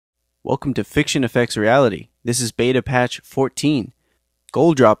Welcome to FixtionFXReality. This is beta patch 14.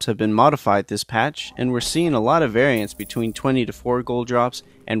 Gold drops have been modified this patch, and we're seeing a lot of variance between 20 to 4 gold drops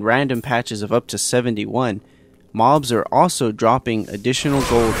and random patches of up to 71. Mobs are also dropping additional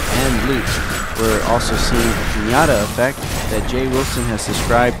gold and loot. We're also seeing a Piñata effect that Jay Wilson has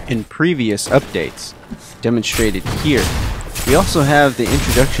described in previous updates, demonstrated here. We also have the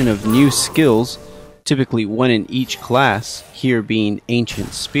introduction of new skills, typically one in each class, here being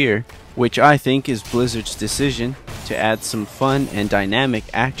Ancient Spear, which I think is Blizzard's decision to add some fun and dynamic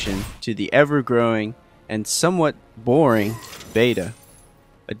action to the ever-growing and somewhat boring beta.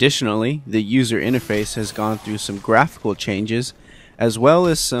 Additionally, the user interface has gone through some graphical changes, as well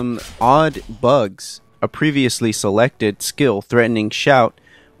as some odd bugs. A previously selected skill threatening Shout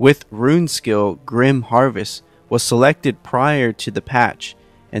with rune skill Grim Harvest was selected prior to the patch,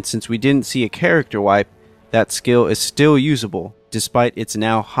 and since we didn't see a character wipe, that skill is still usable despite its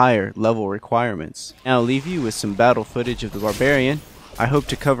now higher level requirements. Now I'll leave you with some battle footage of the Barbarian. I hope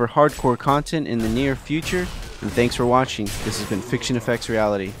to cover hardcore content in the near future, and thanks for watching. This has been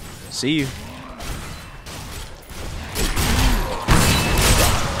FixtionFXReality. See you!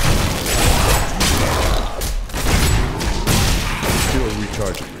 Still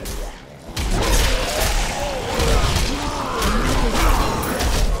recharging.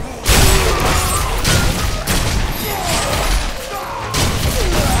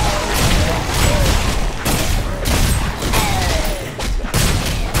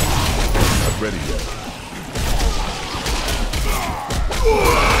 Ready yet.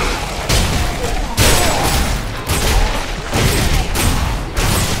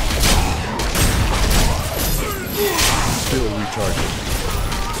 Still recharging.